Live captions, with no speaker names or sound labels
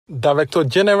Director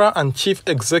General and Chief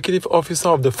Executive Officer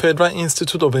of the Federal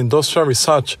Institute of Industrial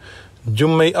Research,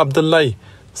 Jummai Abdullahi,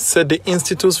 said the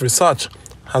institute's research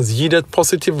has yielded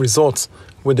positive results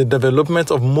with the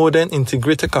development of modern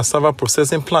integrated cassava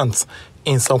processing plants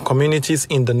in some communities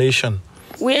in the nation.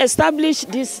 We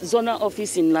established this zonal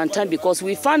office in Langtang because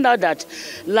we found out that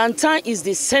Langtang is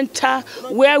the center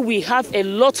where we have a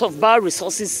lot of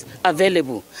bioresources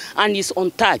available and is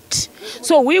untapped.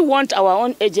 So we want our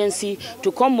own agency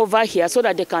to come over here so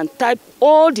that they can tap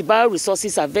all the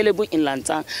bioresources available in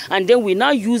Langtang, and then we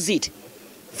now use it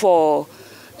for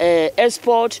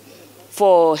export,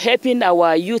 for helping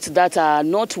our youth that are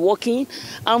not working,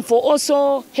 and for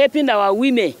also helping our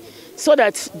women so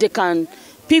that they can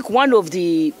pick one of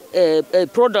the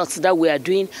products that we are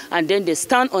doing, and then they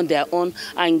stand on their own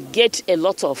and get a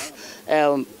lot of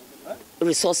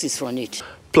resources from it.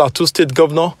 Plateau State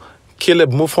Governor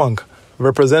Caleb Mutfwang,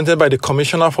 represented by the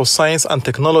Commissioner for Science and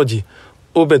Technology,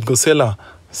 Obed Gosela,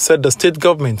 said the state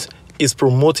government is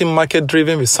promoting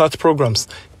market-driven research programs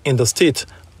in the state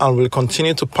and will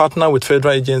continue to partner with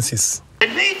federal agencies. The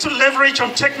need to leverage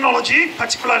on technology,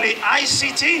 particularly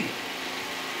ICT,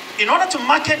 in order to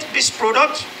market this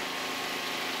product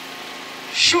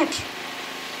should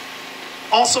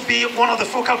also be one of the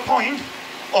focal points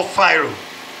of FIRO.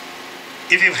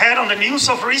 If you've heard on the news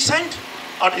of recent,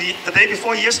 or the day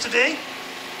before yesterday,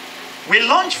 we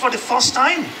launched for the first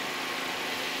time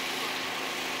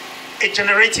a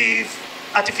generative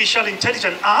artificial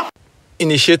intelligence app.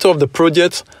 Initiator of the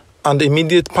project and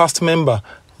immediate past member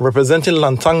representing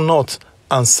Langtang North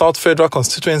and South Federal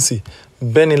Constituency,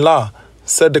 Benny La,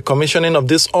 said the commissioning of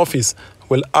this office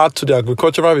will add to the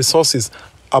agricultural resources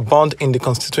abound in the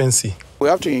constituency. We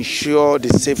have to ensure the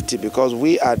safety because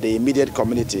we are the immediate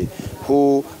community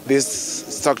who this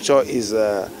structure is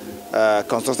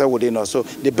constructed within us. So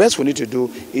the best we need to do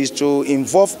is to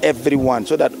involve everyone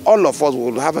so that all of us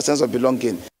will have a sense of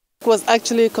belonging. It was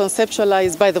actually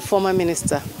conceptualized by the former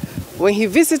minister. When he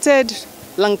visited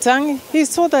Langtang, he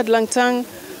saw that Langtang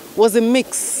was a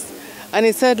mix. And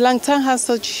he said Langtang has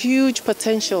such huge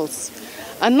potentials.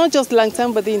 And not just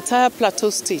Langtang, but the entire Plateau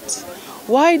State.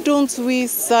 Why don't we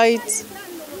cite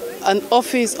an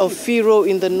office of FIRO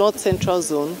in the North Central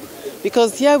Zone?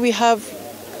 Because here we have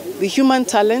the human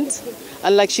talent.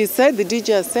 And like she said, the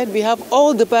DJ has said, we have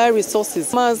all the bioresources.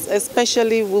 Farmers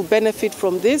especially will benefit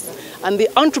from this, and the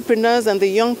entrepreneurs and the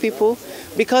young people,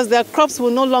 because their crops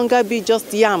will no longer be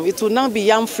just yam. It will now be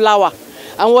yam flour.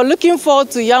 And we're looking forward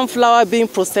to yam flour being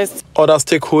processed. Other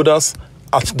stakeholders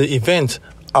at the event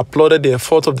applauded the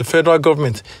effort of the federal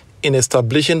government in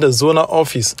establishing the zonal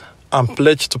office and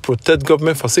pledged to protect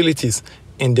government facilities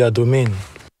in their domain.